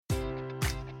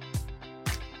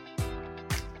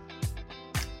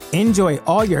Enjoy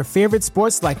all your favorite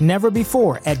sports like never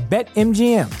before at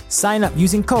BetMGM. Sign up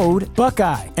using code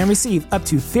Buckeye and receive up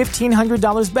to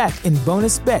 $1,500 back in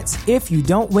bonus bets if you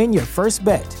don't win your first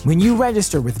bet. When you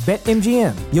register with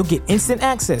BetMGM, you'll get instant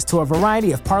access to a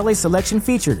variety of parlay selection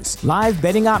features, live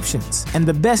betting options, and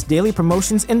the best daily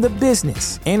promotions in the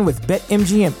business. And with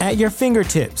BetMGM at your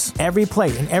fingertips, every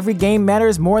play and every game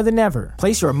matters more than ever.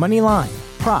 Place your money line,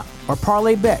 prop, or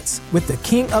parlay bets with the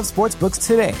king of sportsbooks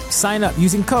today. Sign up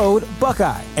using code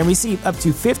Buckeye and receive up to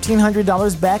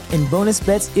 $1,500 back in bonus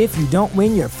bets if you don't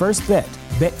win your first bet.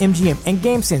 BetMGM and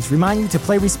GameSense remind you to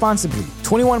play responsibly.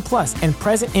 21 plus and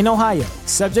present in Ohio,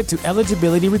 subject to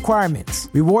eligibility requirements.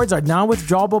 Rewards are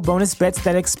non-withdrawable bonus bets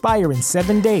that expire in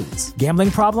 7 days. Gambling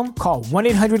problem? Call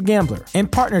 1-800-GAMBLER. In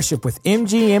partnership with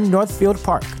MGM Northfield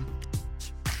Park.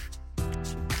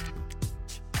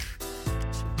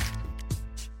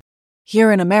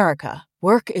 Here in America,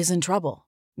 work is in trouble.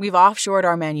 We've offshored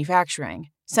our manufacturing,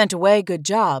 sent away good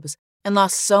jobs, and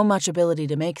lost so much ability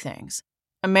to make things.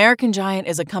 American Giant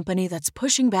is a company that's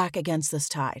pushing back against this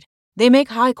tide. They make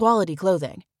high-quality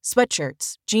clothing,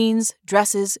 sweatshirts, jeans,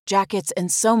 dresses, jackets, and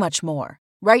so much more,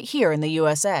 right here in the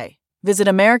USA. Visit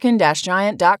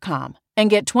American-Giant.com and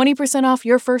get 20% off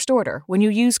your first order when you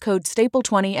use code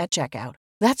STAPLE20 at checkout.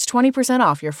 That's 20%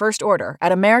 off your first order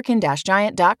at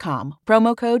American-Giant.com,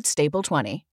 promo code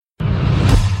STAPLE20.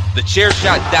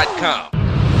 TheChairShot.com.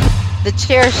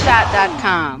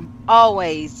 TheChairShot.com.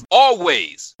 Always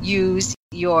use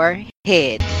your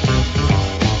head.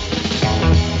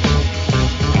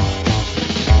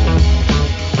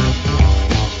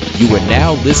 You are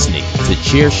now listening to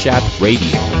Chairshot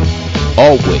Radio.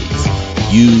 Always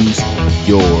use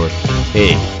your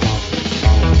head.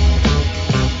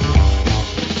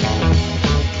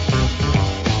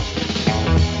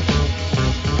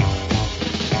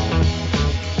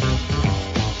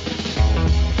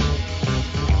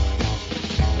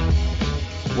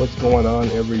 What's going on,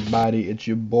 everybody? It's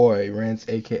your boy, Rance,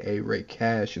 aka Ray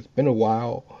Cash. It's been a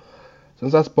while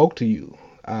since I spoke to you.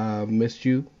 I've missed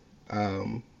you.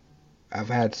 I've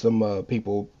had some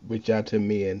people reach out to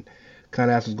me and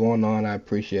kind of ask what's going on. I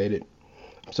appreciate it.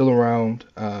 I'm still around.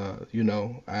 I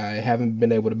haven't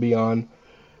been able to be on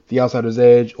The Outsider's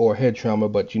Edge or Head Trauma,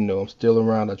 but I'm still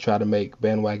around. I try to make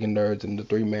Bandwagon Nerds and the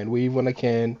Three-Man Weave when I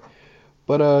can.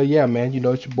 But yeah, man,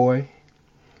 it's your boy.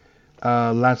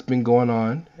 Lots been going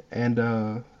on, and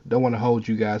don't want to hold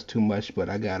you guys too much, but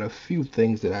I got a few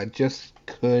things that I just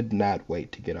could not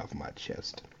wait to get off my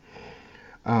chest.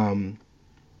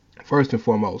 First and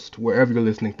foremost, wherever you're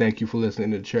listening, thank you for listening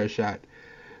to the Chairshot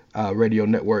Radio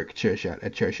Network, Chairshot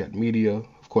at Chairshot Media.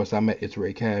 Of course, I'm at It's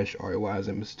Ray Cash, R-A-Y as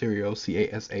in Mysterio,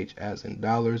 C-A-S-H as in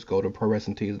dollars. Go to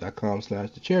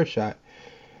ProWrestlingTees.com/TheChairShot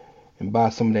and buy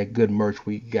some of that good merch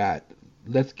we got.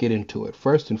 Let's get into it.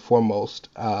 First and foremost,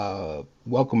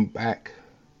 welcome back,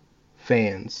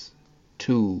 fans,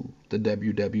 to the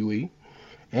WWE,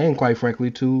 and quite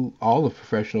frankly, to all of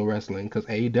professional wrestling, because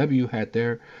AEW had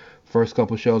their first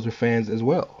couple shows with fans as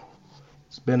well.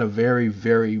 It's been a very,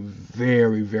 very,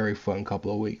 very, very fun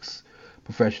couple of weeks,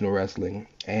 professional wrestling,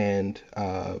 and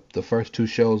the first two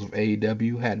shows of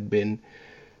AEW had been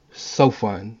so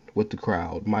fun with the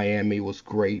crowd. Miami was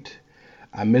great.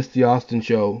 I missed the Austin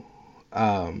show.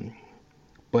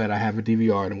 But I have a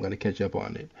DVR and I'm going to catch up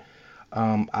on it.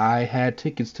 I had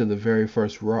tickets to the very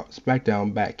first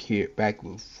SmackDown back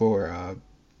for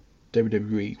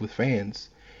WWE with fans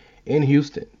in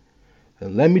Houston.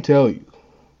 And let me tell you,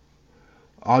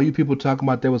 all you people talking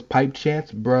about there was pipe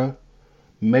chants, bruh,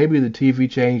 maybe the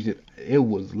TV changed it. It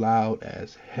was loud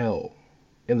as hell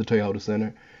in the Toyota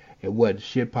Center. It wasn't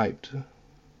shit piped.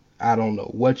 I don't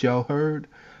know what y'all heard.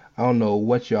 I don't know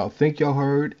what y'all think y'all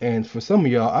heard, and for some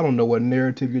of y'all, I don't know what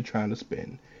narrative you're trying to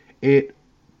spin. It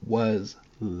was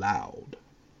loud.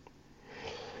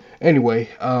 Anyway,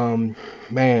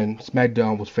 man,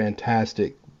 SmackDown was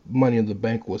fantastic. Money in the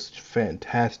Bank was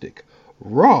fantastic.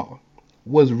 Raw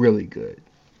was really good.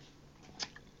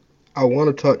 I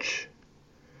want to touch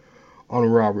on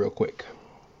Raw real quick,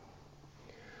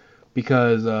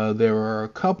 because there are a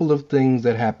couple of things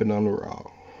that happened on Raw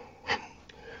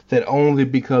that only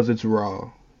because it's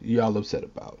Raw, y'all upset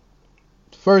about.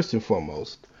 First and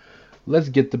foremost, let's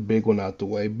get the big one out the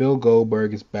way. Bill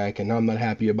Goldberg is back, and I'm not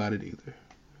happy about it either.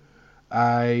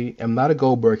 I am not a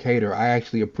Goldberg hater. I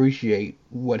actually appreciate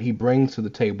what he brings to the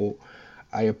table.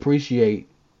 I appreciate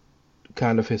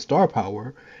kind of his star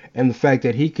power, and the fact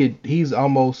that he's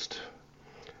almost,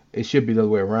 it should be the other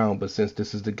way around, but since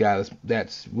this is the guy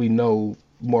that's we know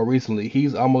more recently,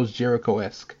 he's almost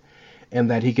Jericho-esque. And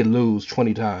that he could lose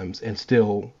 20 times and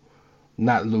still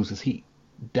not lose his heat.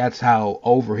 that's how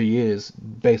over he is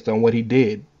based on what he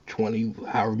did 20,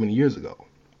 however many years ago.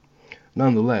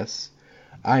 Nonetheless,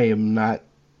 I am not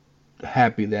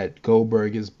happy that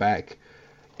Goldberg is back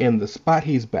in the spot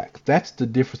he's back. That's the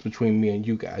difference between me and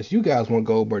you guys. You guys want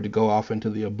Goldberg to go off into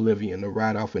the oblivion, to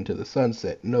ride off into the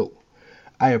sunset. No.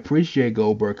 I appreciate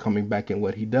Goldberg coming back in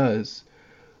what he does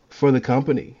for the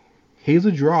company. He's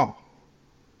a draw.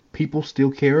 People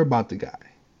still care about the guy.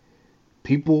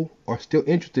 People are still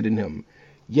interested in him.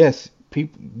 Yes,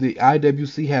 the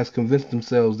IWC has convinced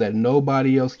themselves that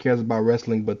nobody else cares about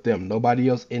wrestling but them. Nobody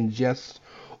else ingests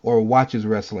or watches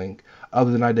wrestling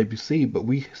other than IWC, but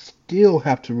we still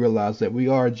have to realize that we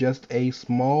are just a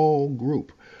small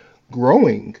group,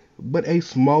 growing, but a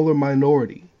smaller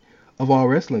minority of all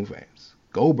wrestling fans.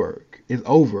 Goldberg is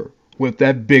over with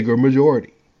that bigger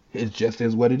majority. It just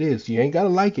is what it is. You ain't gotta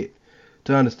like it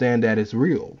to understand that it's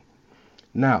real.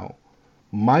 Now,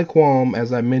 my qualm,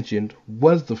 as I mentioned,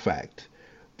 was the fact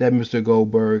that Mr.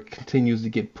 Goldberg continues to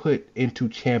get put into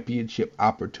championship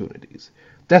opportunities.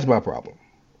 That's my problem.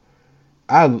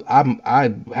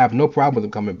 I have no problem with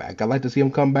him coming back. I'd like to see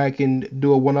him come back and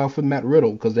do a one-off with Matt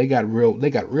Riddle because they got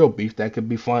real beef that could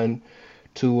be fun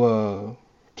to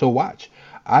watch.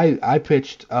 I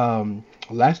pitched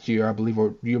last year, I believe,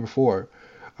 or the year before,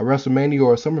 a WrestleMania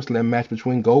or a SummerSlam match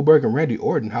between Goldberg and Randy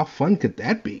Orton. How fun could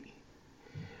that be?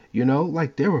 You know,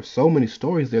 like there were so many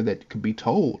stories there that could be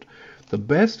told. The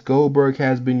best Goldberg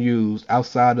has been used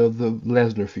outside of the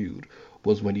Lesnar feud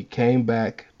was when he came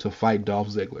back to fight Dolph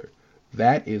Ziggler.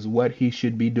 That is what he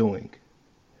should be doing.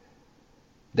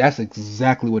 That's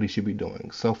exactly what he should be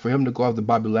doing. So for him to go after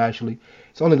Bobby Lashley,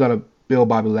 it's only going to build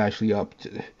Bobby Lashley up.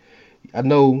 I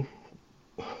know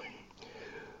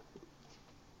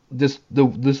this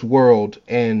world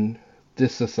and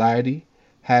this society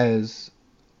has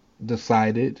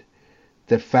decided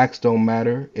that facts don't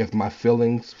matter if my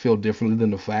feelings feel differently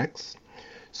than the facts.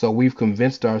 So we've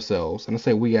convinced ourselves, and I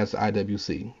say we as the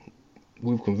IWC,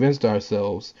 we've convinced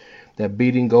ourselves that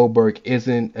beating Goldberg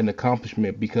isn't an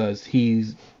accomplishment because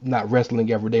he's not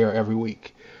wrestling every day or every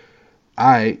week.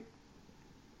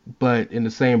 But in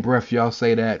the same breath, y'all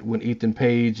say that when Ethan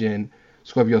Page and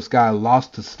Scorpio Sky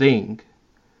lost to Sting,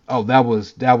 oh,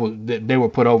 they were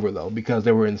put over though because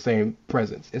they were in the same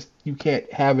presence. You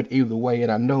can't have it either way,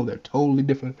 and I know they're totally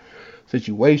different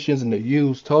situations and they're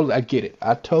used totally. I get it.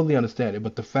 I totally understand it,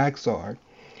 but the facts are,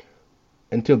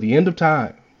 until the end of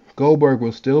time, Goldberg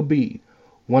will still be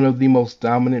one of the most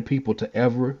dominant people to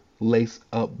ever lace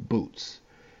up boots.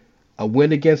 A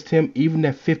win against him, even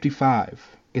at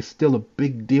 55, is still a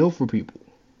big deal for people.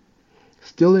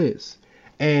 Still is.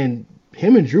 And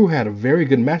him and Drew had a very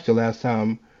good match the last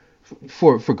time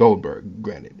for Goldberg,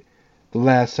 granted. The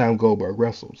last time Goldberg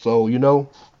wrestled. So, you know,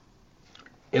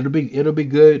 it'll be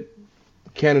good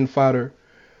cannon fodder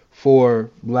for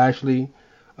Lashley.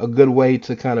 A good way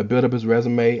to kind of build up his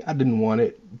resume. I didn't want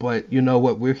it, but you know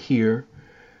what? We're here.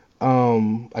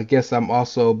 I guess I'm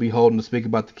also beholden to speak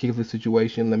about the Keith Lee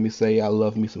situation. Let me say I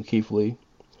love me some Keith Lee.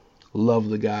 Love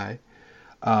the guy.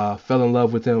 Fell in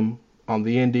love with him on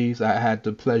the Indies. I had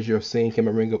the pleasure of seeing him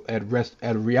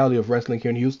at Reality of Wrestling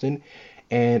here in Houston.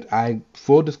 And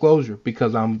full disclosure,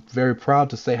 because I'm very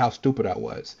proud to say how stupid I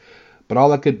was. But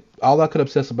all I could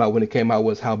obsess about when it came out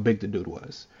was how big the dude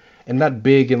was. And not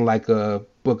big in like a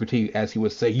Booker T, as he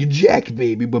would say, you jacked,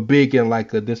 baby, but big in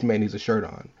like this man needs a shirt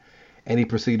on. And he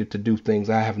proceeded to do things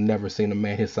I have never seen a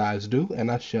man his size do,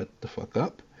 and I shut the fuck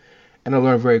up. And I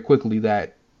learned very quickly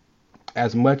that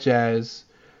as much as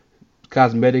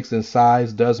cosmetics and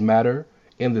size does matter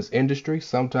in this industry,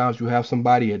 sometimes you have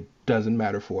somebody it doesn't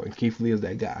matter for, and Keith Lee is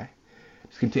that guy.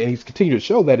 He's continued to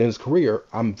show that in his career.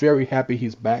 I'm very happy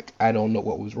he's back. I don't know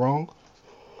what was wrong.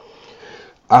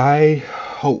 I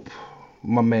hope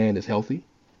my man is healthy.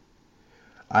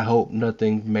 I hope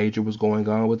nothing major was going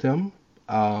on with him.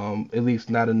 At least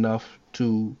not enough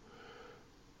to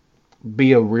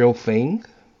be a real thing.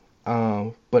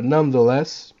 But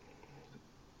nonetheless,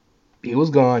 he was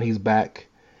gone. He's back.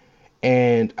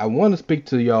 And I want to speak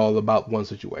to y'all about one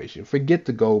situation. Forget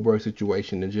the Goldberg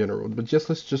situation in general, but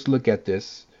let's just look at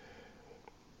this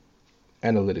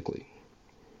analytically.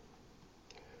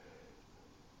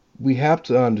 We have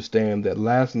to understand that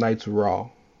last night's Raw,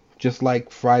 just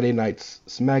like Friday night's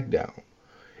SmackDown,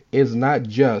 is not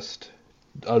just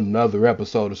another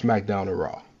episode of SmackDown or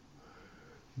Raw.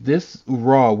 This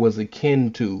Raw was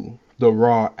akin to the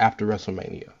Raw after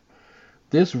WrestleMania.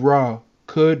 This Raw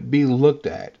could be looked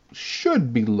at,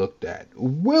 should be looked at,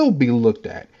 will be looked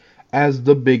at as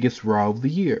the biggest Raw of the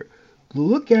year.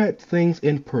 Look at things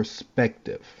in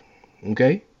perspective,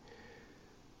 okay?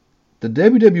 The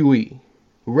WWE,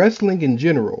 wrestling in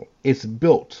general, It's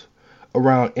built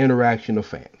around interaction of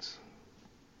fans.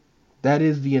 That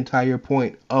is the entire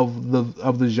point of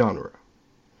the genre.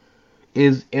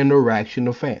 Is interaction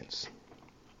of fans.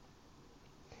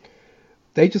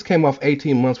 They just came off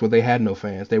 18 months where they had no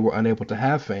fans. They were unable to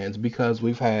have fans because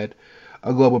we've had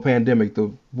a global pandemic,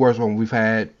 the worst one we've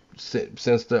had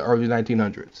since the early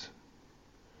 1900s.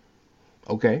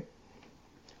 Okay?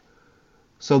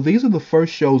 So these are the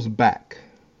first shows back.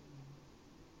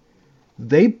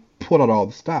 They put out all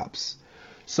the stops.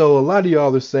 So a lot of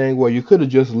y'all are saying, well, you could have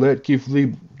just let Keith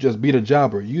Lee just beat a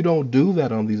jobber. You don't do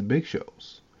that on these big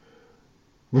shows.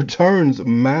 Returns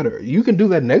matter. You can do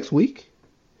that next week.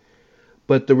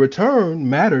 But the return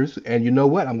matters, and you know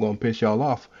what? I'm going to piss y'all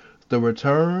off. The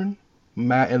return in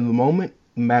the moment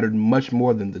mattered much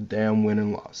more than the damn win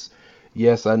and loss.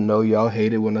 Yes, I know y'all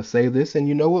hate it when I say this, and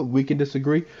you know what? We can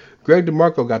disagree. Greg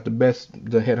DeMarco got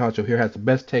the head honcho here, has the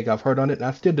best take I've heard on it, and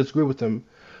I still disagree with him,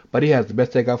 but he has the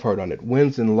best take I've heard on it.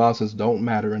 Wins and losses don't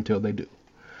matter until they do.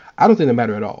 I don't think they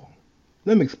matter at all.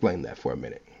 Let me explain that for a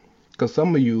minute. Because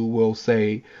some of you will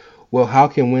say, well, how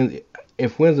can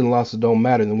if wins and losses don't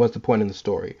matter, then what's the point in the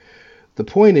story? The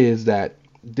point is that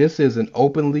this is an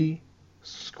openly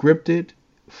scripted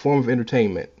form of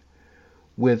entertainment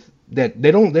with that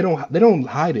they don't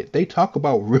hide it. They talk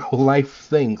about real life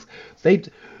things. They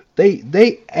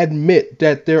admit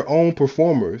that their own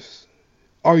performers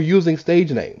are using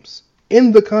stage names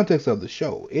in the context of the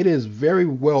show. It is very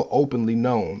well openly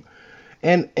known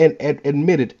and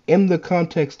admitted in the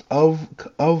context of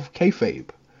kayfabe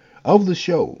of the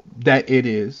show that it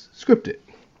is scripted.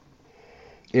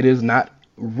 It is not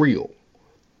real.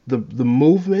 The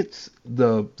movements,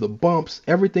 the bumps,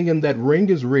 everything in that ring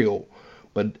is real,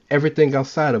 but everything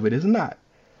outside of it is not.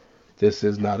 This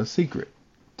is not a secret.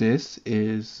 This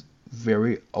is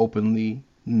very openly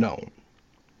known.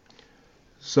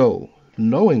 So,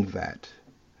 knowing that,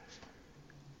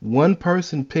 one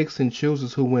person picks and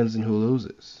chooses who wins and who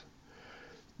loses.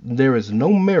 There is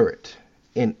no merit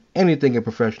in anything in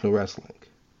professional wrestling.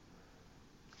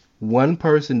 One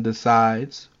person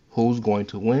decides who's going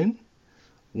to win.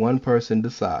 One person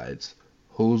decides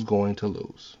who's going to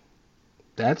lose.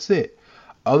 That's it.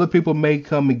 Other people may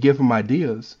come and give them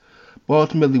ideas, but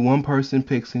ultimately one person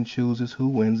picks and chooses who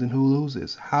wins and who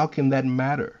loses. How can that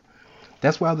matter?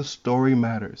 That's why the story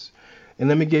matters. And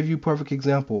let me give you a perfect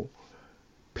example.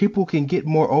 People can get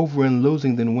more over in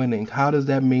losing than winning. How does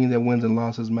that mean that wins and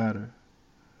losses matter?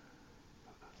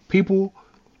 People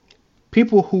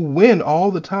who win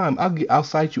all the time. I'll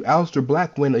cite you. Aleister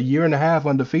Black went a year and a half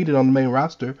undefeated on the main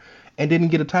roster and didn't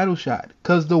get a title shot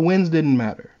because the wins didn't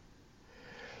matter.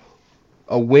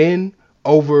 A win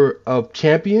over a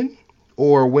champion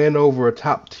or a win over a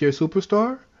top tier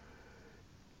superstar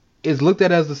is looked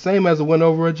at as the same as a win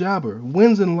over a jobber.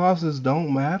 Wins and losses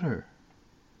don't matter.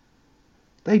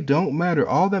 They don't matter.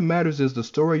 All that matters is the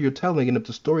story you're telling, and if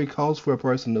the story calls for a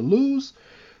person to lose,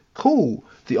 cool.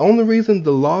 The only reason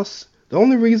the loss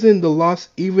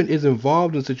even is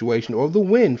involved in the situation, or the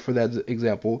win for that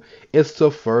example, is to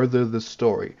further the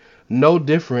story. No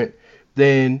different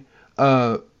than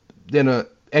a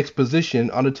exposition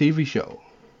on a TV show.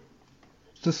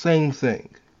 It's the same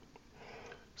thing.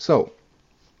 So,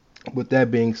 with that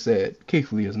being said,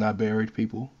 Keith Lee is not buried,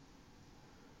 people.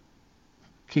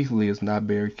 Keith Lee is not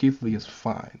buried. Keith Lee is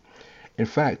fine. In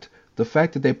fact, the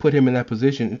fact that they put him in that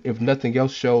position, if nothing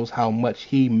else, shows how much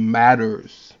he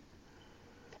matters.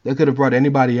 They could have brought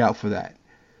anybody out for that.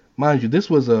 Mind you, this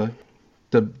was the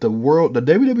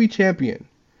WWE champion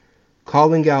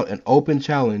calling out an open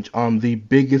challenge on the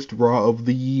biggest Raw of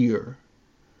the year.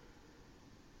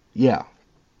 Yeah.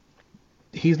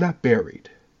 He's not buried.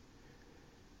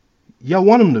 Y'all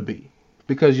want him to be,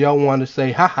 because y'all want to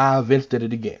say, haha, Vince did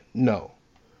it again. No.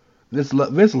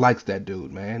 Vince likes that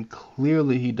dude, man.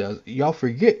 Clearly he does. Y'all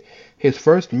forget his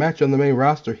first match on the main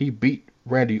roster, he beat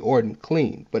Randy Orton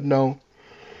clean. But no,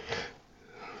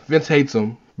 Vince hates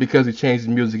him because he changed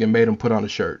the music and made him put on a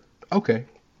shirt. Okay,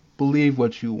 believe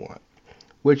what you want.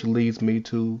 Which leads me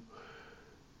to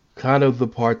kind of the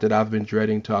part that I've been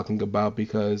dreading talking about,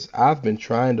 because I've been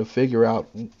trying to figure out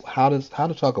how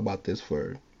to talk about this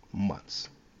for months.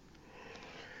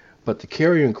 But the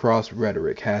Karrion Kross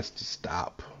rhetoric has to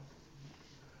stop.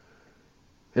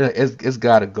 It's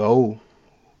gotta go.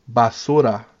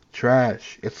 Basura,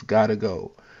 trash. It's gotta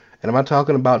go. And I'm not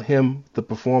talking about him, the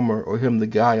performer, or him, the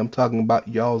guy. I'm talking about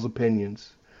y'all's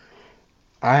opinions.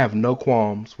 I have no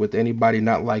qualms with anybody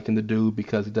not liking the dude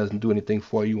because he doesn't do anything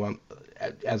for you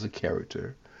as a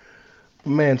character.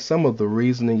 Man, some of the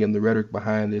reasoning and the rhetoric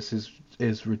behind this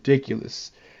is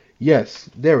ridiculous. Yes,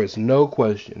 there is no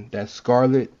question that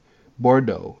Scarlett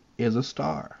Bordeaux is a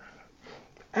star.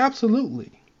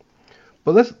 Absolutely.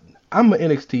 But I'm an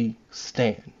NXT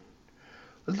stan.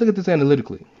 Let's look at this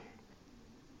analytically.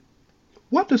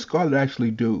 What does Scarlett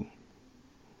actually do?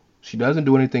 She doesn't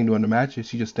do anything during the matches.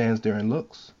 She just stands there and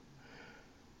looks.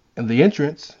 And the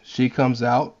entrance, she comes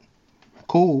out,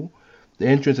 cool. The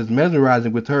entrance is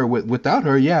mesmerizing with her. Without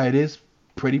her, yeah, it is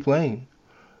pretty plain.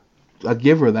 I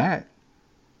give her that.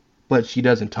 But she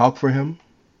doesn't talk for him.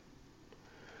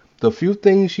 The few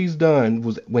things she's done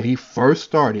was when he first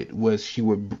started was she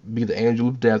would be the angel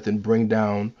of death and bring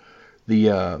down the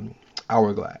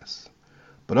hourglass.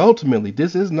 But ultimately,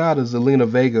 this is not a Zelina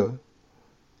Vega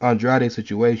Andrade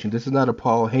situation. This is not a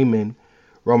Paul Heyman,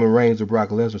 Roman Reigns, or Brock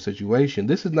Lesnar situation.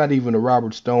 This is not even a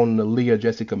Robert Stone and a Leah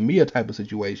Jessica Mia type of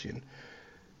situation.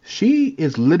 She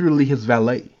is literally his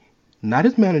valet, not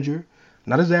his manager,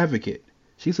 not his advocate.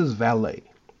 She's his valet.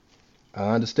 I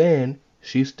understand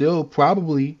she's still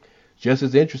probably just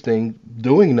as interesting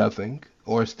doing nothing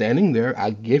or standing there.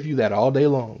 I give you that all day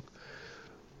long.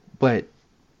 But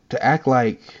to act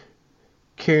like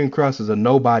Karrion Kross is a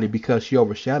nobody because she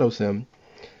overshadows him,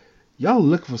 y'all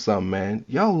looking for something, man.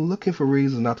 Y'all looking for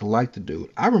reasons not to like the dude.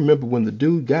 I remember when the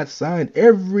dude got signed,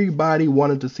 everybody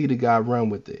wanted to see the guy run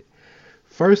with it.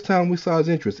 First time we saw his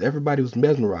interest, everybody was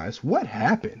mesmerized. What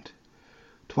happened?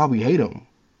 That's why we hate him.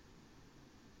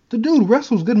 The dude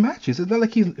wrestles good matches. It's not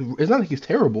like he's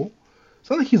terrible. It's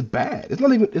not like he's bad.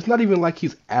 It's not even like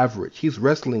he's average. He's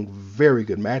wrestling very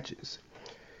good matches.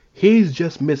 He's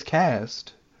just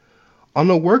miscast on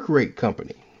the work rate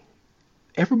company.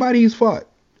 Everybody he's fought.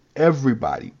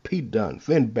 Everybody. Pete Dunne,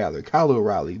 Finn Balor, Kyle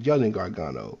O'Reilly, Johnny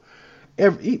Gargano.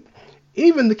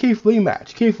 Even the Keith Lee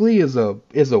match. Keith Lee is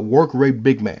a work rate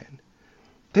big man.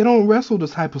 They don't wrestle the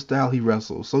type of style he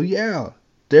wrestles. So yeah,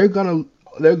 they're gonna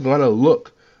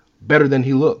look better than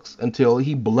he looks until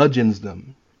he bludgeons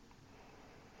them.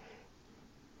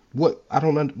 What's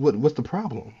the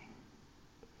problem?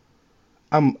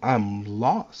 I'm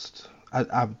lost.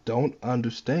 I don't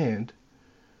understand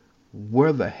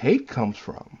where the hate comes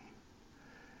from.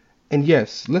 And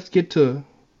yes, let's get to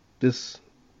this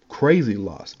crazy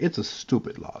loss. It's a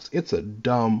stupid loss. It's a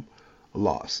dumb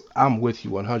loss. I'm with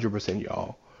you 100%,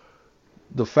 y'all.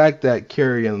 The fact that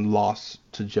Karrion lost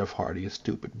to Jeff Hardy is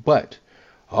stupid. But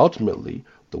ultimately,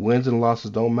 the wins and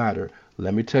losses don't matter.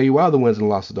 Let me tell you why the wins and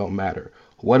losses don't matter.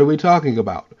 What are we talking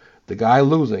about? The guy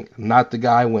losing, not the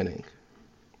guy winning.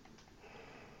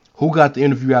 Who got the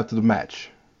interview after the match?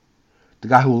 The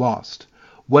guy who lost.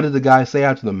 What did the guy say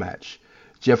after the match?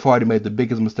 Jeff Hardy made the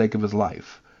biggest mistake of his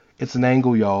life. It's an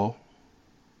angle, y'all.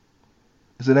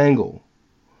 It's an angle.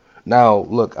 Now,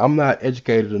 look, I'm not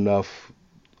educated enough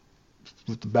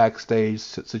with the backstage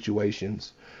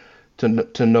situations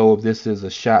to know if this is a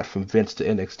shot from Vince to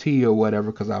NXT or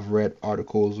whatever, because I've read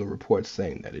articles or reports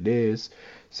saying that it is,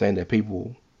 saying that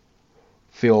people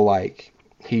feel like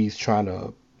he's trying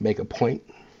to make a point.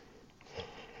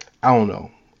 I don't know.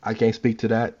 I can't speak to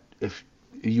that. If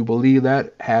you believe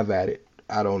that, have at it.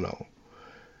 I don't know.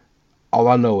 All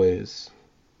I know is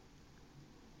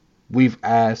we've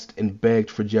asked and begged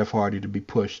for Jeff Hardy to be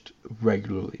pushed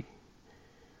regularly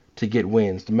to get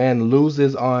wins. The man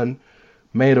loses on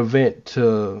main event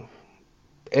to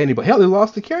anybody. Hell, he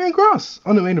lost to Karrion Kross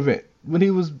on the main event when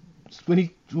he was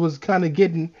kind of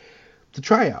getting the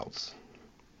tryouts.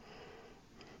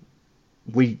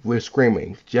 We're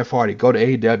screaming, Jeff Hardy, go to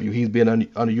AEW. He's been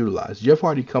underutilized. Jeff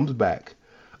Hardy comes back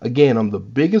again on the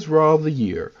biggest Raw of the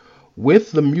year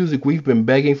with the music we've been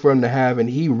begging for him to have, and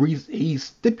he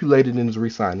stipulated in his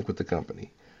re-signing with the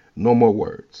company. No more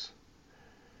words.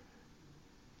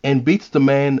 And beats the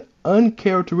man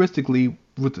uncharacteristically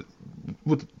with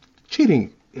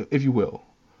cheating, if you will.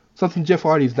 Something Jeff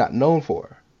Hardy's not known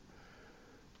for.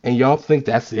 And y'all think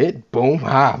that's it? Boom,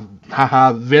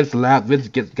 ha, Vince laughed. Vince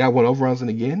got one over on us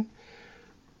again.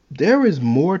 There is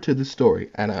more to the story,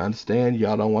 and I understand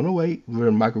y'all don't want to wait. We're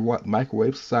in a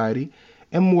microwave society,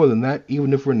 and more than that,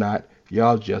 even if we're not,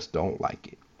 y'all just don't like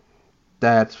it.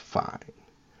 That's fine.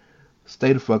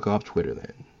 Stay the fuck off Twitter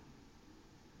then.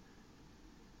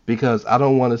 Because I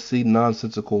don't want to see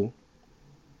nonsensical,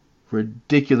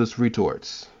 ridiculous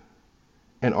retorts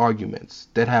and arguments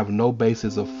that have no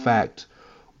basis of fact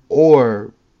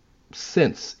or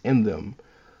sense in them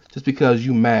just because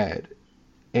you mad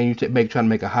and you trying to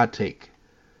make a hot take.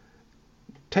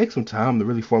 Take some time to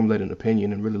really formulate an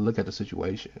opinion and really look at the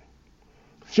situation.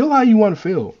 Feel how you want to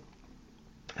feel.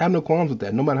 I have no qualms with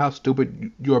that, no matter how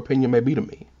stupid your opinion may be to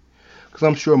me. Because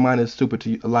I'm sure mine is stupid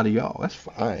to a lot of y'all. That's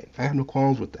fine. I have no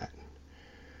qualms with that.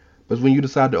 But when you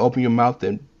decide to open your mouth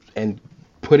and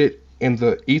put it in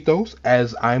the ethos,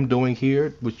 as I'm doing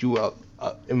here, which you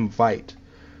invite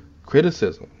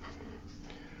criticism,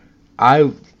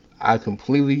 I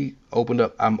completely opened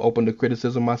up. I'm open to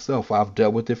criticism myself. I've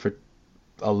dealt with it for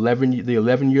the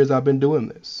 11 years I've been doing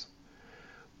this.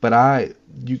 But I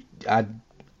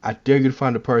dare you to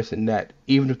find a person that,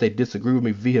 even if they disagree with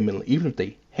me vehemently, even if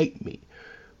they hate me,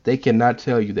 they cannot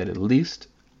tell you that at least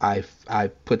I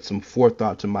put some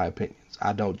forethought to my opinions.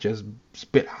 I don't just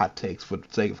spit hot takes for the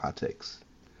sake of hot takes.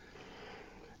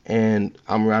 And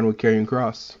I'm riding with Karrion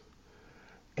Kross,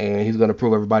 and he's gonna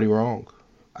prove everybody wrong.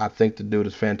 I think the dude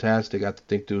is fantastic. I think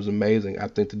the dude is amazing. I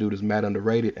think the dude is mad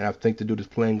underrated, and I think the dude is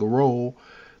playing a role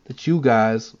that you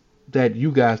guys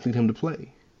need him to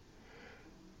play.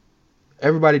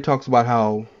 Everybody talks about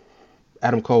how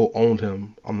Adam Cole owned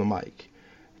him on the mic.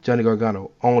 Johnny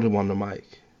Gargano owned him on the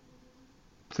mic.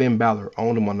 Finn Balor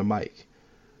owned him on the mic.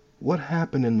 What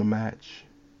happened in the match?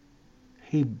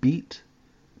 He beat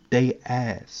they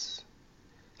ass.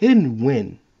 He didn't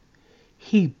win.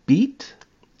 He beat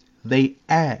they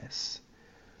ass.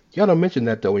 Y'all don't mention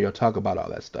that though when y'all talk about all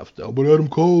that stuff though. But Adam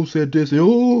Cole said this.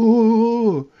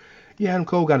 Oh, yeah, Adam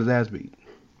Cole got his ass beat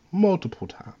multiple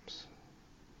times.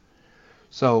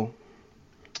 So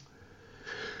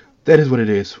that is what it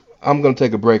is. I'm gonna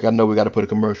take a break. I know we got to put a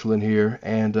commercial in here,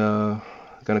 and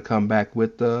gonna come back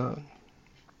with a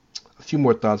few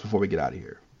more thoughts before we get out of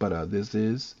here. But this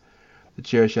is the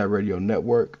Chairshot Radio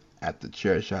Network at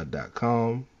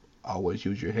thechairshot.com. Always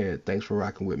use your head. Thanks for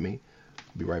rocking with me.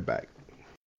 Be right back.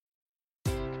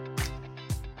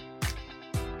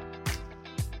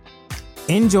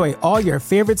 Enjoy all your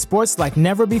favorite sports like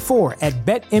never before at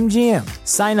BetMGM.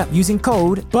 Sign up using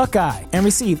code Buckeye and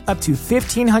receive up to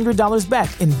 $1,500 back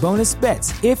in bonus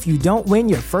bets if you don't win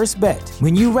your first bet.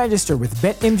 When you register with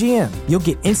BetMGM, you'll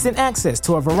get instant access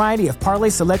to a variety of parlay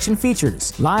selection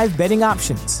features, live betting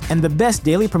options, and the best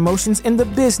daily promotions in the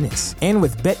business. And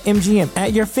with BetMGM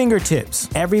at your fingertips,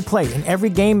 every play and every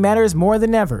game matters more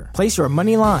than ever. Place your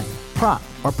money line, prop,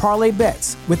 or parlay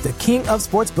bets with the king of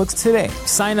sportsbooks today.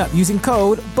 Sign up using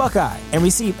code Buckeye and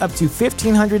receive up to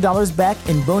 $1,500 back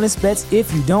in bonus bets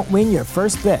if you don't win your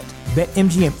first bet.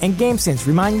 BetMGM and GameSense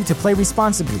remind you to play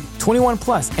responsibly. 21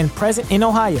 plus and present in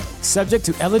Ohio, subject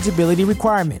to eligibility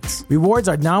requirements. Rewards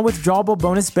are non-withdrawable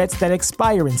bonus bets that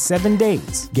expire in 7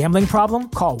 days. Gambling problem?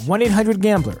 Call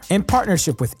 1-800-GAMBLER. In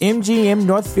partnership with MGM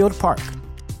Northfield Park.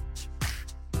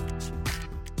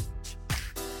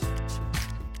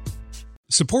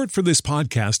 Support for this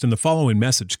podcast and the following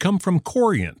message come from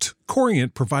Corient.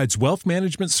 Corient provides wealth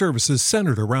management services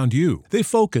centered around you. They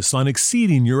focus on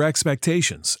exceeding your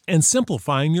expectations and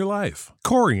simplifying your life.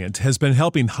 Corient has been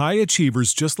helping high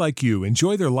achievers just like you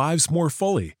enjoy their lives more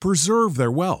fully, preserve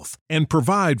their wealth, and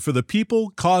provide for the people,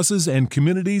 causes, and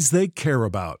communities they care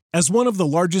about. As one of the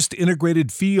largest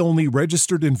integrated fee-only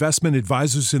registered investment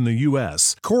advisors in the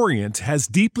U.S., Corient has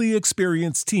deeply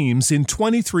experienced teams in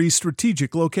 23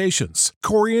 strategic locations.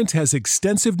 Corient has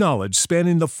extensive knowledge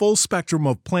spanning the full spectrum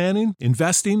of planning,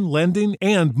 investing, lending,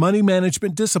 and money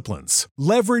management disciplines.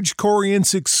 Leverage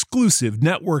Corient's exclusive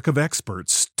network of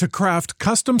experts to craft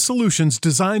custom solutions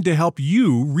designed to help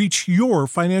you reach your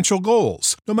financial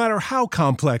goals, no matter how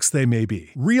complex they may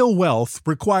be. Real wealth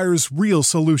requires real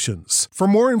solutions. For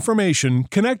more information,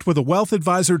 connect with a wealth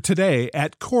advisor today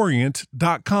at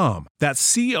Corient.com.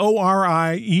 That's Corient.com.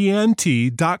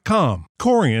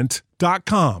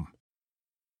 Corient.com.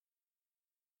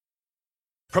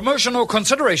 Promotional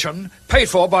consideration paid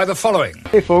for by the following.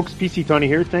 Hey folks, PC Tony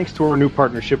here. Thanks to our new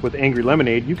partnership with Angry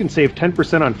Lemonade, you can save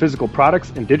 10% on physical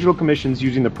products and digital commissions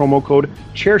using the promo code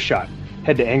CHAIRSHOT.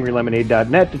 Head to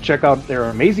angrylemonade.net to check out their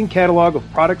amazing catalog of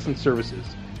products and services.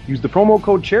 Use the promo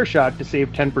code CHAIRSHOT to save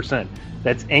 10%.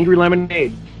 That's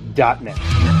angrylemonade.net.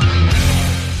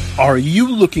 Are you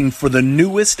looking for the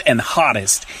newest and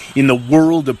hottest in the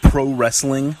world of pro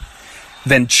wrestling?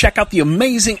 Then check out the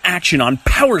amazing action on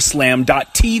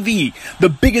Powerslam.tv, the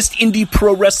biggest indie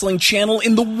pro wrestling channel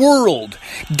in the world.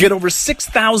 Get over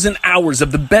 6,000 hours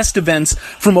of the best events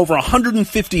from over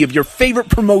 150 of your favorite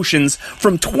promotions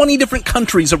from 20 different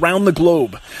countries around the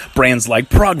globe. Brands like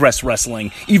Progress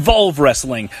Wrestling, Evolve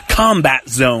Wrestling, Combat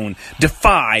Zone,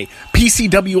 Defy,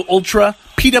 PCW Ultra,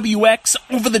 PWX,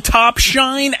 Over the Top,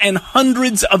 Shine, and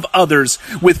hundreds of others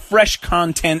with fresh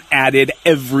content added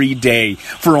every day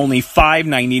for only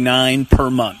 $5.99 per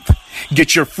month.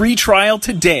 Get your free trial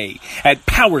today at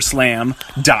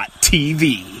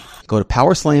Powerslam.tv. Go to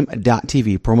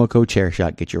Powerslam.tv, promo code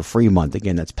ChairShot, get your free month.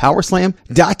 Again, that's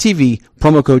Powerslam.tv,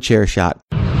 promo code ChairShot.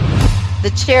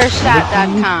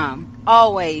 TheChairShot.com.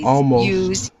 Always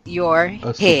use your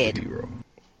head.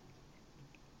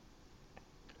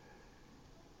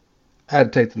 I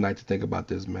had to take the night to think about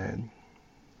this, man.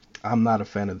 I'm not a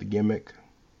fan of the gimmick.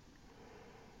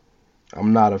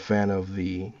 I'm not a fan of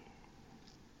the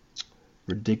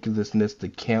ridiculousness, the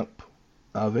camp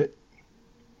of it.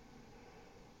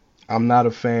 I'm not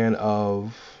a fan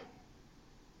of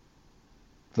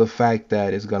the fact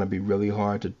that it's going to be really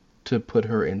hard to put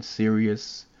her in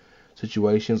serious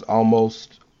situations,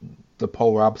 almost the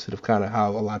polar opposite of kind of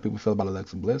how a lot of people feel about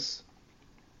Alexa Bliss.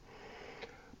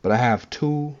 But I have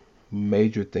two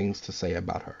major things to say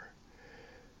about her.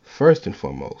 First and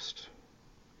foremost,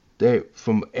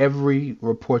 from every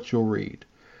report you'll read,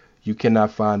 you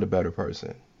cannot find a better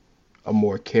person, a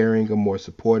more caring, a more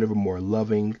supportive, a more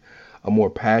loving, a more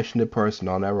passionate person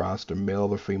on that roster,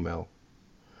 male or female,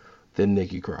 than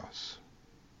Nikki Cross.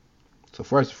 So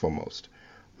first and foremost,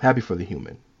 I'm happy for the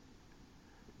human,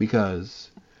 because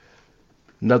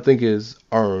nothing is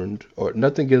earned or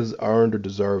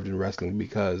deserved in wrestling,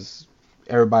 because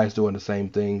everybody's doing the same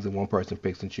things and one person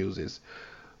picks and chooses.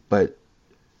 But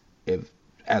if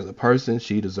as a person,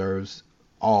 she deserves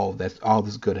all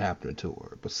this good happening to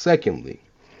her. But secondly,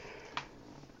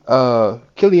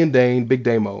 Killian Dane, Big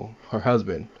Damo, her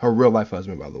husband, her real life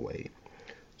husband, by the way,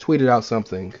 tweeted out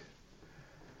something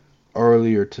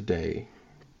earlier today.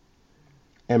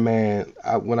 And man,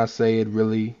 when I say it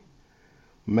really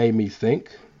made me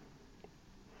think,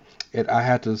 I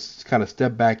had to kind of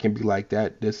step back and be like,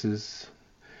 this is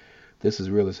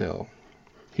real as hell.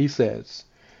 He says,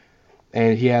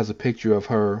 and he has a picture of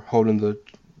her holding the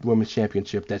women's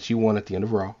championship that she won at the end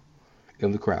of Raw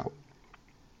in the crowd.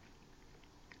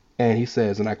 And he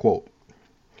says, and I quote,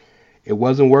 "It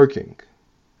wasn't working,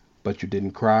 but you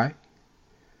didn't cry,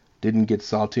 didn't get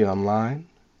salty online,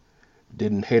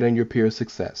 didn't hate on your peers'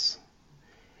 success.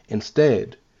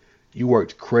 Instead, you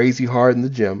worked crazy hard in the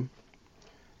gym,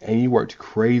 and you worked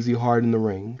crazy hard in the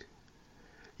ring.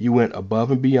 You went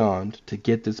above and beyond to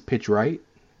get this pitch right,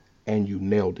 and you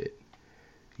nailed it.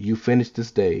 You finished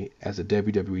this day as a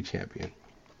WWE champion."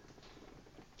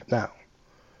 Now,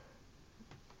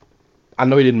 I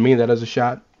know he didn't mean that as a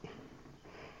shot,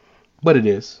 but it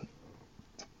is,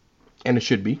 and it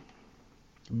should be,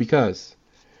 because,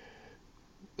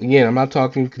 again, I'm not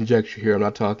talking conjecture here, I'm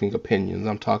not talking opinions,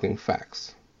 I'm talking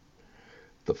facts.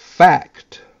 The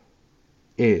fact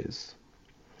is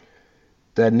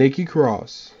that Nikki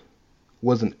Cross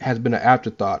has been an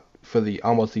afterthought for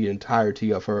almost the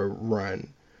entirety of her run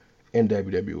in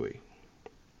WWE.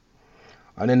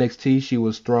 On NXT, she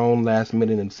was thrown last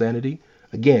minute in Sanity.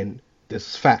 Again, this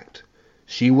is fact.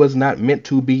 She was not meant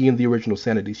to be in the original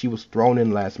Sanity. She was thrown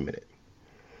in last minute.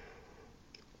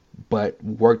 But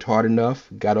worked hard enough,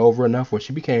 got over enough where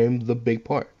she became the big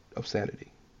part of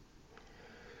Sanity.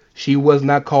 She was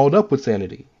not called up with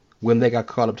Sanity. When they got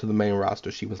called up to the main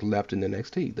roster, she was left in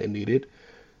NXT. They needed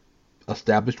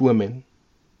established women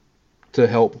to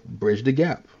help bridge the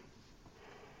gap.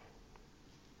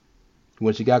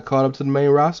 When she got called up to the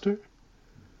main roster,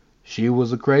 she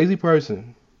was a crazy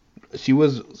person. She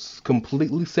was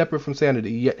completely separate from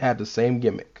Sanity, yet had the same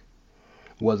gimmick.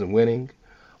 Wasn't winning,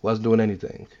 wasn't doing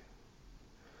anything.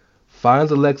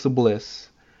 Finds Alexa Bliss,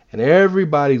 and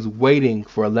everybody's waiting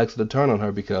for Alexa to turn on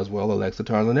her because, well, Alexa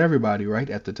turns on everybody, right?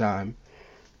 At the time,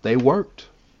 they worked.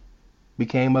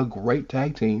 Became a great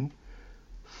tag team.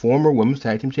 Former women's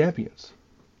tag team champions.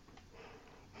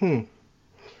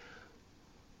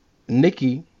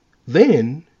 Nikki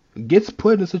then gets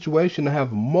put in a situation to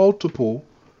have multiple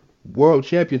world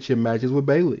championship matches with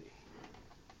Bayley.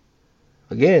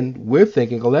 Again, we're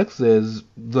thinking Alexa is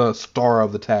the star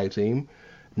of the tag team.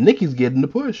 Nikki's getting the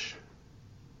push,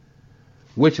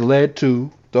 which led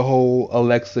to the whole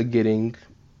Alexa getting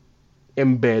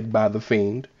in bed by the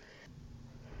Fiend.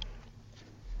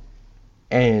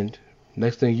 And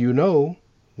next thing you know,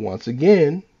 once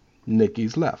again,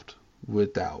 Nikki's left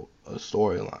without a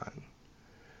storyline.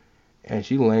 And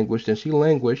she languished, gets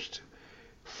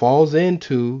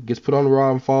put on the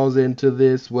Raw and falls into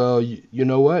this, well, you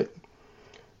know what?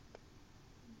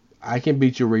 I can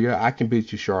beat you, Rhea. I can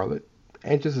beat you, Charlotte.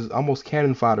 And just is almost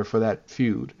cannon fodder for that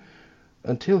feud.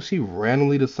 Until she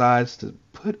randomly decides to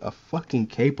put a fucking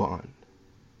cape on.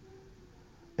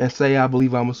 And say, I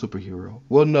believe I'm a superhero.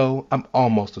 Well, no, I'm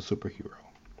almost a superhero.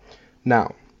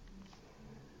 Now,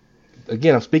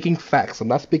 again, I'm speaking facts. I'm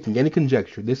not speaking any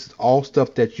conjecture. This is all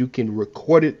stuff that you can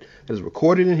record it, that is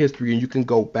recorded in history, and you can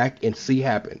go back and see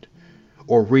happened.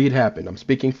 Or read happened. I'm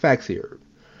speaking facts here.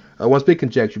 I want to speak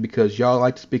conjecture because y'all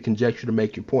like to speak conjecture to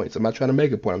make your points. I'm not trying to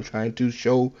make a point. I'm trying to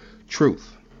show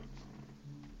truth.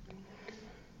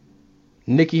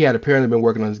 Nikki had apparently been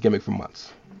working on his gimmick for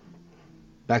months.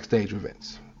 Backstage with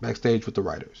Vince. Backstage with the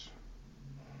writers.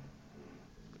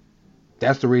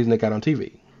 That's the reason it got on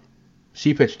TV.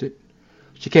 She pitched it.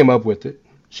 She came up with it.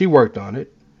 She worked on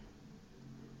it.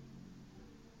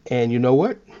 And you know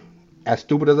what? As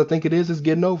stupid as I think it is, it's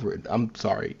getting over it. I'm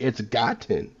sorry. It's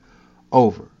gotten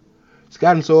over. It's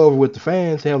gotten so over with the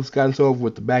fans. Hell, it's gotten so over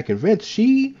with the back end Vince.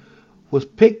 She was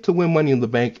picked to win Money in the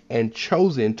Bank and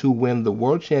chosen to win the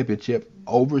World Championship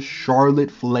over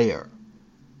Charlotte Flair.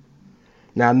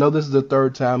 Now, I know this is the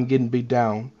third time getting beat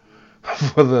down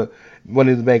for the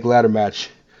Money in the Bank ladder match.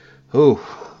 Ooh,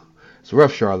 it's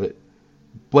rough, Charlotte.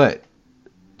 But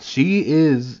she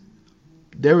is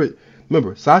there.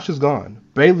 Remember, Sasha's gone,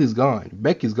 Bayley's gone,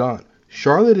 Becky's gone.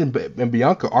 Charlotte and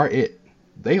Bianca are it.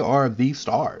 They are the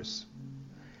stars.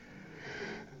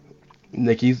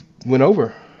 Nikki's went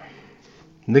over.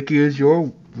 Nikki is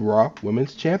your Raw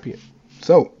Women's Champion.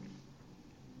 So,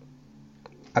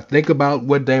 I think about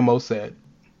what Damo said.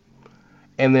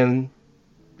 And then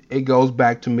it goes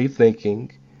back to me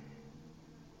thinking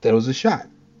that it was a shot.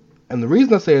 And the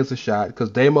reason I say it's a shot, because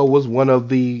Damo was one of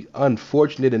the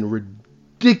unfortunate and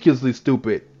ridiculously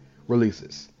stupid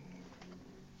releases.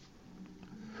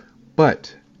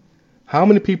 But how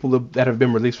many people that have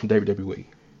been released from WWE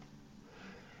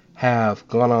have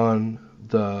gone on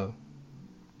the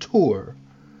tour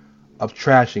of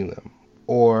trashing them?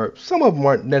 Or some of them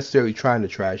aren't necessarily trying to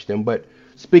trash them, but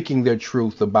speaking their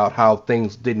truth about how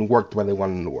things didn't work the way they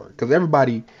wanted them to work. Because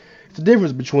everybody, it's the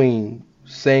difference between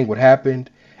saying what happened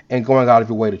and going out of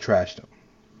your way to trash them.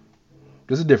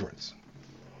 There's a difference.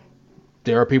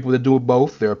 There are people that do it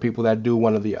both. There are people that do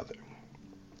one or the other.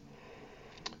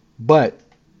 But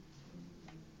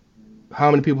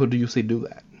how many people do you see do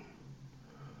that?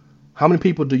 How many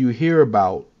people do you hear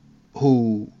about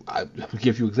who, I'll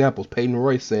give you examples. Peyton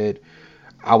Royce said,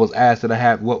 I was asked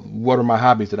what are my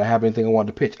hobbies? Did I have anything I wanted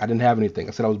to pitch? I didn't have anything.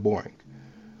 I said I was boring.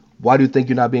 Why do you think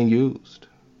you're not being used?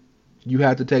 You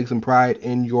have to take some pride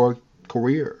in your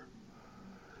career.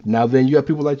 Now then, you have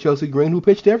people like Chelsea Green who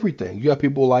pitched everything. You have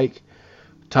people like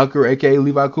Tucker, a.k.a.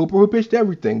 Levi Cooper, who pitched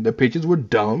everything. The pitches were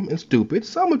dumb and stupid.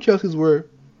 Some of Chelsea's were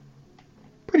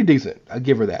pretty decent. I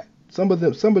give her that. Some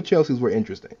of Chelsea's were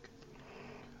interesting.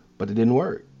 But it didn't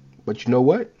work. But you know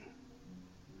what?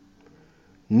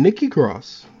 Nikki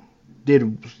Cross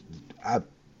did,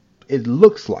 it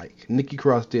looks like Nikki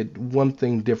Cross did one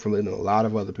thing differently than a lot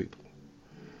of other people.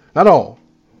 Not all.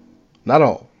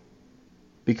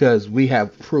 Because we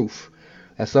have proof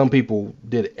that some people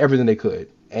did everything they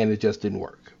could and it just didn't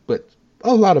work. But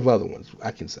a lot of other ones,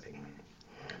 I can say.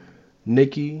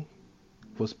 Nikki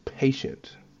was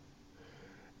patient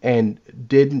and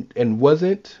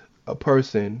wasn't a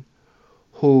person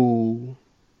who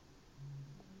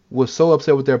was so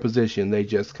upset with their position they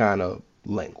just kind of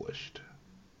languished.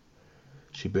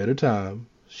 She bid her time.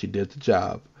 She did the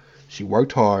job. She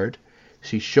worked hard.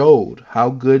 She showed how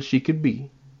good she could be.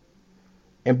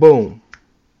 And boom,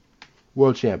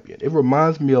 world champion. It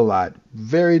reminds me a lot,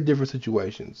 very different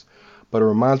situations, but it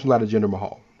reminds me a lot of Jinder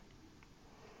Mahal.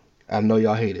 I know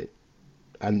y'all hate it.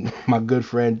 And my good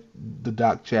friend, the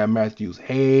Doc Chad Matthews,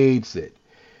 hates it.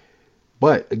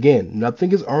 But again,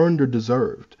 nothing is earned or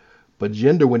deserved. But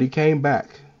Jinder, when he came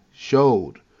back,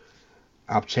 showed,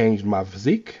 I've changed my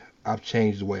physique. I've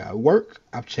changed the way I work.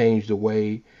 I've changed the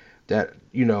way that,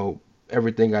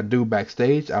 everything I do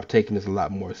backstage. I've taken this a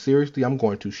lot more seriously. I'm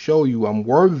going to show you I'm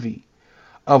worthy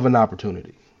of an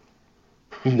opportunity.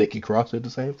 Nikki Cross did the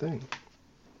same thing.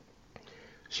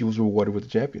 She was rewarded with the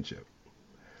championship.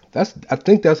 I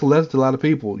think that's a lesson to a lot of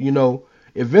people.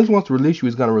 If Vince wants to release you,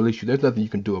 he's going to release you. There's nothing you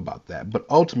can do about that. But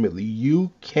ultimately,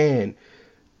 you can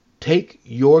take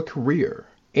your career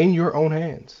in your own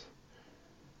hands.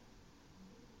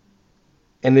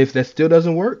 And if that still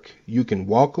doesn't work, you can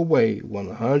walk away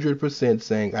 100%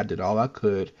 saying, I did all I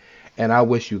could, and I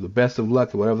wish you the best of luck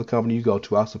at whatever company you go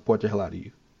to. I'll support the hell out of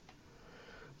you.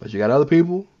 But you got other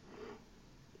people,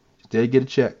 still get a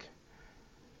check.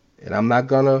 And I'm not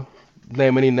going to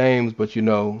name any names, but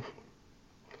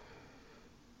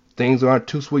things aren't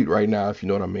too sweet right now, if you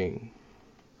know what I mean.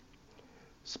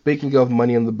 Speaking of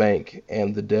Money in the Bank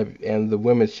and the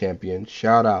Women's Champion,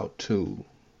 shout out to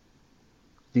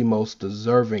the most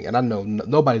deserving, and I know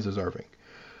nobody's deserving,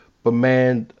 but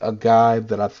man, a guy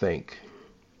that I think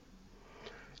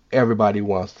everybody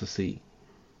wants to see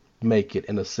make it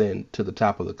and ascend to the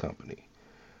top of the company.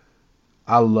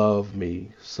 I love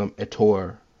me some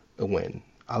Ettore Owens.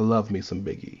 I love me some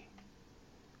Big E.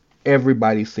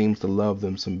 Everybody seems to love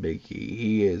them some Big E.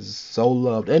 He is so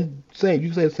loved. And you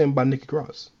can say the same about Nikki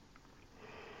Cross.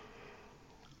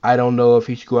 I don't know if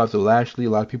he should go after Lashley. A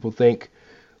lot of people think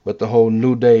with the whole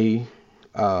New Day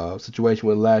situation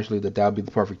with Lashley that would be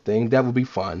the perfect thing. That would be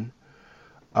fun.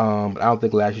 I don't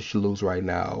think Lashley should lose right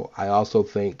now. I also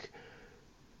think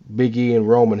Big E and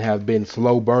Roman have been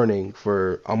slow burning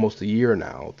for almost a year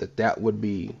now, that would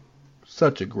be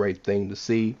such a great thing to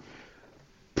see,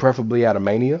 preferably at a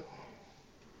Mania.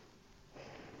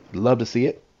 Love to see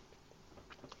it.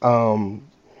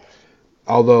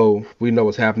 Although we know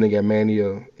what's happening at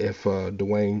Mania if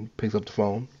Dwayne picks up the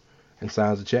phone and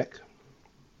signs a check,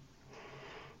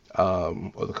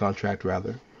 or the contract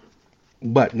rather.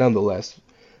 But nonetheless,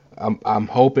 I'm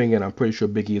hoping and I'm pretty sure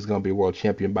Big E is going to be world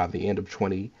champion by the end of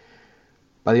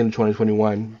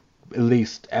 2021, at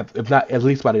least by the end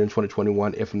of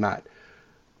 2021, if not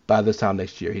by this time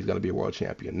next year, he's going to be a world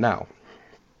champion. Now,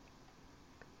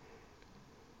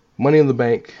 Money in the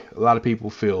Bank, a lot of people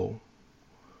feel,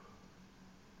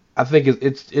 I think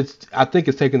it's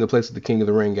taking the place of the King of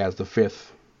the Ring as the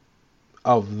fifth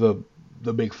of the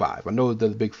big five. I know the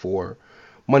big four.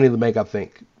 Money in the Bank, I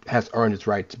think, has earned its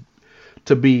right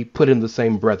to be put in the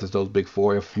same breath as those big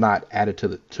four, if not added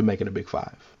to make it a big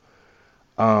five.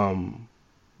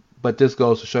 But this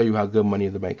goes to show you how good Money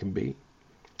in the Bank can be,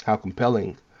 how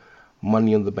compelling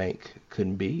Money in the Bank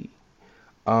can be.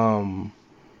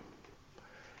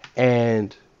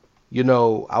 And, you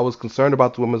know, I was concerned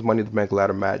about the women's Money in the Bank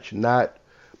ladder match, not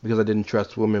because I didn't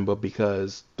trust women, but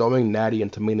because throwing Natty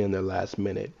and Tamina in their last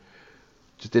minute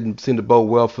just didn't seem to bode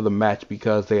well for the match,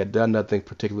 because they had done nothing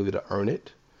particularly to earn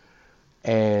it.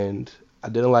 And I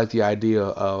didn't like the idea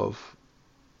of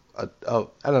I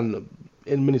don't know,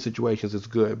 in many situations it's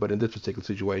good, but in this particular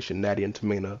situation, Natty and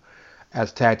Tamina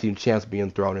as tag team champs being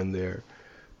thrown in there.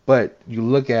 But you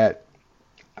look at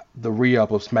the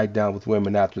re-up of SmackDown with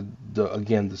women after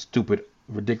the stupid,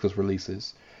 ridiculous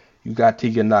releases. You got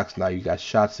Tegan Nox now, you got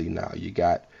Shotzi now, you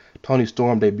got Toni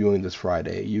Storm debuting this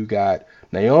Friday, you got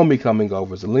Naomi coming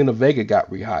over, Zelina Vega got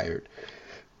rehired.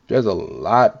 There's a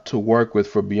lot to work with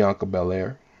for Bianca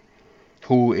Belair,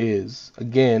 who is,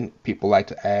 again, people like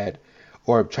to add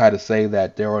or try to say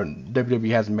that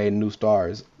WWE hasn't made new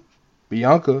stars.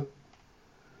 Bianca,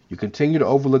 you continue to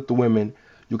overlook the women.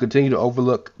 You continue to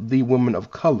overlook the women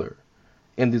of color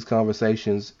in these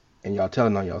conversations, and y'all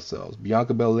telling on yourselves.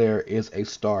 Bianca Belair is a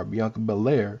star. Bianca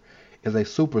Belair is a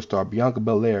superstar. Bianca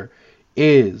Belair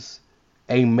is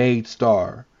a made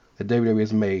star that WWE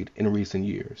has made in recent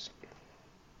years.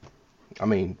 I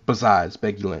mean, besides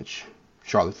Becky Lynch,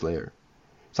 Charlotte Flair,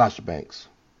 Sasha Banks,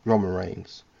 Roman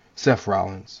Reigns, Seth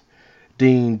Rollins,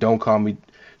 Dean, don't call me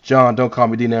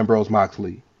Dean Ambrose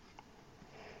Moxley.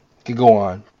 Can go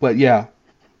on. But yeah,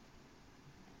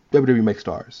 WWE makes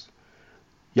stars.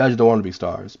 Y'all just don't want to be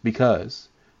stars because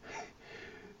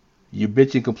you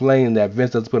bitch and complain that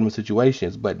Vince doesn't put them in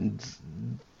situations, but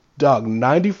dog,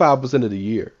 95% of the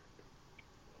year,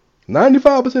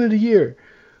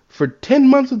 for 10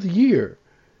 months of the year,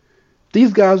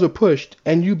 these guys are pushed,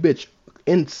 and you bitch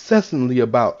incessantly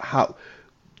about how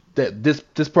that this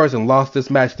person lost this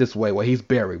match this way. Well, he's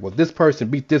buried. Well, this person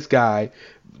beat this guy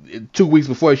 2 weeks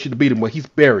before he should have beat him. Well, he's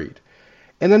buried.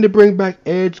 And then they bring back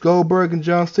Edge, Goldberg, and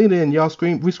John Cena, and y'all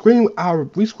scream. We scream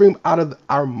out of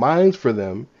our minds for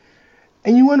them.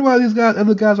 And you wonder why these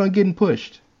other guys aren't getting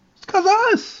pushed. It's because of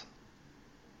us.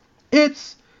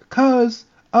 It's because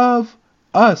of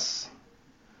us.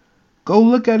 Go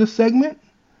look at a segment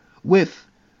with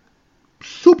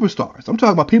superstars. I'm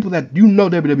talking about people that you know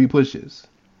WWE pushes.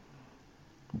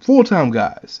 Full-time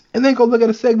guys. And then go look at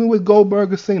a segment with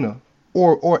Goldberg or Cena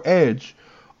or Edge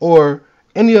or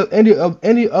any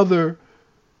other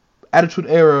Attitude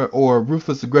Era or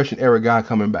Ruthless Aggression Era guy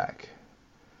coming back.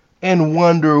 And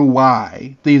wonder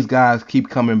why these guys keep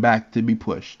coming back to be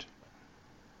pushed.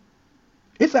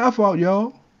 It's our fault,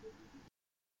 y'all.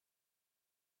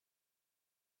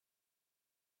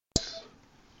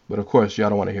 But of course, y'all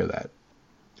don't want to hear that.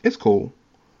 It's cool.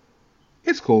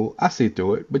 It's cool. I see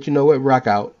through it. But you know what? Rock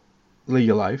out. Live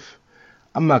your life.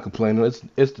 I'm not complaining.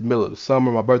 It's the middle of the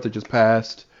summer. My birthday just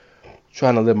passed.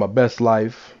 Trying to live my best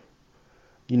life.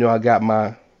 You know, I got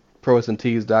my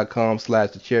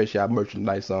ProWrestlingTees.com/TheChairShot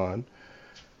merchandise on.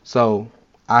 So,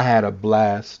 I had a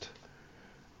blast.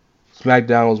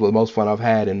 SmackDown was the most fun I've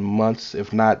had in months,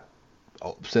 if not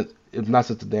since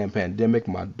the damn pandemic.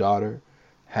 My daughter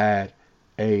had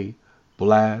a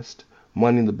blast.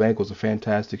 Money in the Bank was a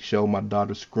fantastic show. My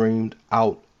daughter screamed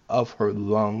out of her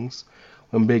lungs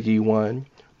when Big E won.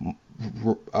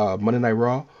 Monday Night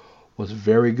Raw was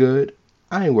very good.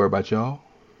 I ain't worried about y'all.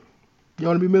 You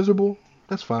want to be miserable?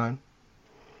 That's fine.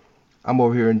 I'm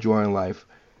over here enjoying life.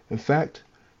 In fact,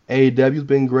 AEW's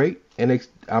been great.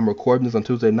 I'm recording this on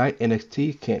Tuesday night.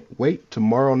 NXT, can't wait.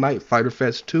 Tomorrow night, Fyter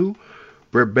Fest 2.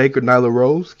 Britt Baker, Nyla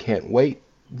Rose, can't wait.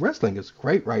 Wrestling is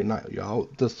great right now, y'all.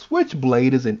 The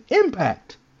Switchblade is an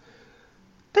Impact.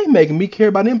 They making me care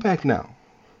about Impact now.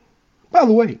 By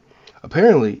the way,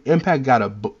 apparently Impact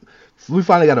we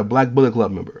finally got a Black Bullet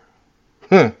Club member.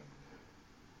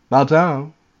 About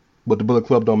time. But the Bullet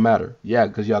Club don't matter. Yeah,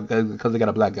 because they got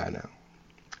a black guy now.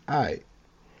 Alright.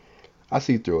 I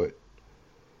see through it.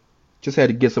 Just had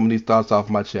to get some of these thoughts off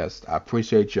my chest. I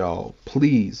appreciate y'all.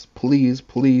 Please, please,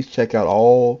 please check out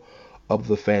all of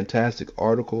the fantastic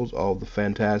articles, all of the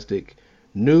fantastic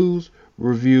news,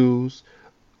 reviews,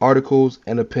 articles,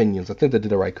 and opinions. I think they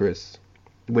did it right, Chris.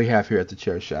 We have here at the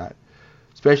Chair Shot.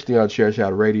 Especially on Chair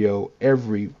Shot Radio.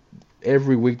 Every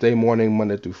weekday morning,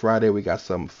 Monday through Friday, we got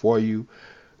something for you.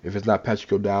 If it's not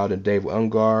Patrick O'Dowd and Dave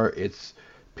Ungar, it's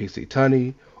PC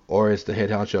Tunney, or it's the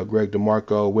head honcho Greg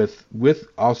DeMarco with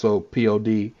also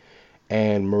POD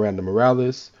and Miranda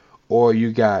Morales, or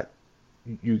you got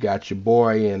your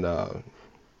boy and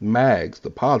Mags,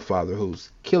 the Podfather,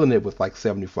 who's killing it with like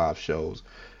 75 shows.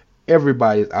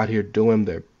 Everybody's out here doing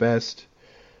their best.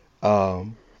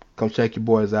 Come check your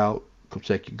boys out. Come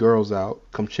check your girls out.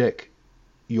 Come check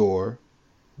your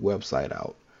website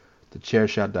out,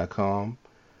 thechairshot.com.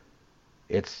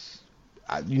 It's,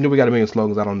 we got a million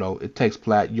slogans. I don't know. It takes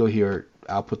plat. You'll hear it.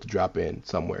 I'll put the drop in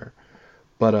somewhere.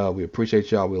 But we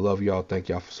appreciate y'all. We love y'all. Thank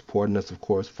y'all for supporting us. Of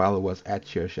course, follow us at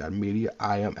Chairshot Media.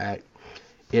 I am at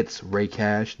It's Ray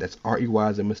Cash. That's R-E-Y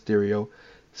as in Mysterio.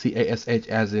 C-A-S-H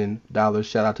as in dollars.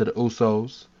 Shout out to the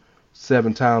Usos.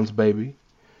 7 times, baby.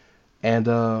 And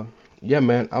yeah,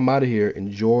 man, I'm out of here.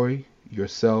 Enjoy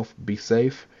yourself. Be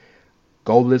safe.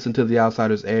 Go listen to The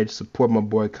Outsider's Edge. Support my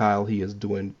boy Kyle. He is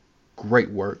doing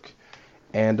great work.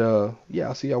 And yeah,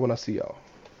 I'll see y'all when I see y'all.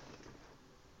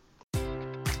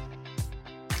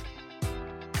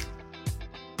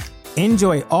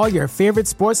 Enjoy all your favorite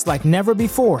sports like never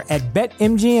before at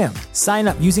BetMGM. Sign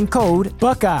up using code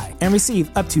Buckeye and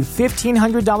receive up to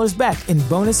 $1,500 back in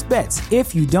bonus bets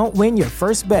if you don't win your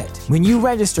first bet. When you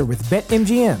register with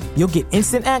BetMGM, you'll get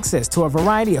instant access to a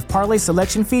variety of parlay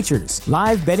selection features,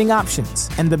 live betting options,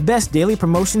 and the best daily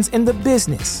promotions in the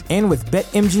business. And with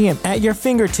BetMGM at your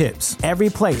fingertips, every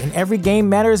play and every game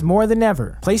matters more than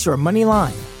ever. Place your money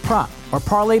line, prop, or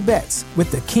parlay bets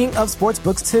with the king of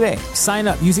sportsbooks today. Sign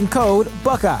up using code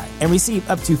Buckeye and receive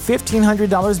up to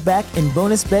 $1,500 back in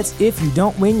bonus bets if you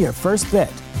don't win your first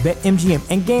bet. BetMGM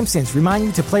and GameSense remind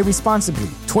you to play responsibly.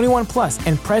 21 plus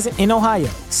and present in Ohio,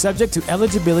 subject to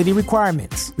eligibility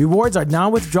requirements. Rewards are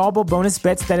non-withdrawable bonus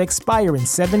bets that expire in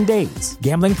 7 days.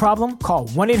 Gambling problem? Call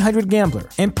 1-800-GAMBLER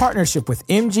in partnership with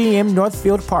MGM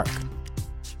Northfield Park.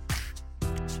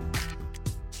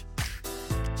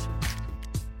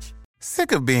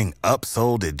 Sick of being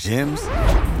upsold at gyms?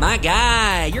 My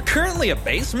guy, you're currently a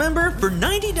base member? For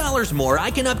 $90 more, I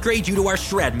can upgrade you to our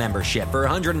Shred membership. For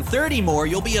 $130 more,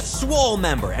 you'll be a Swole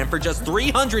member. And for just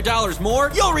 $300 more,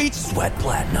 you'll reach Sweat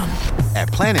Platinum. At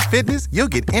Planet Fitness, you'll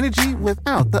get energy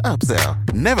without the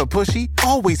upsell. Never pushy,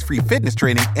 always free fitness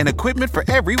training and equipment for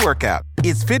every workout.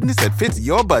 It's fitness that fits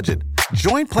your budget.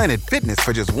 Join Planet Fitness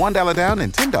for just $1 down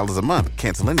and $10 a month.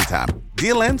 Cancel anytime.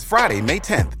 Deal ends Friday, May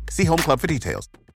 10th. See Home Club for details.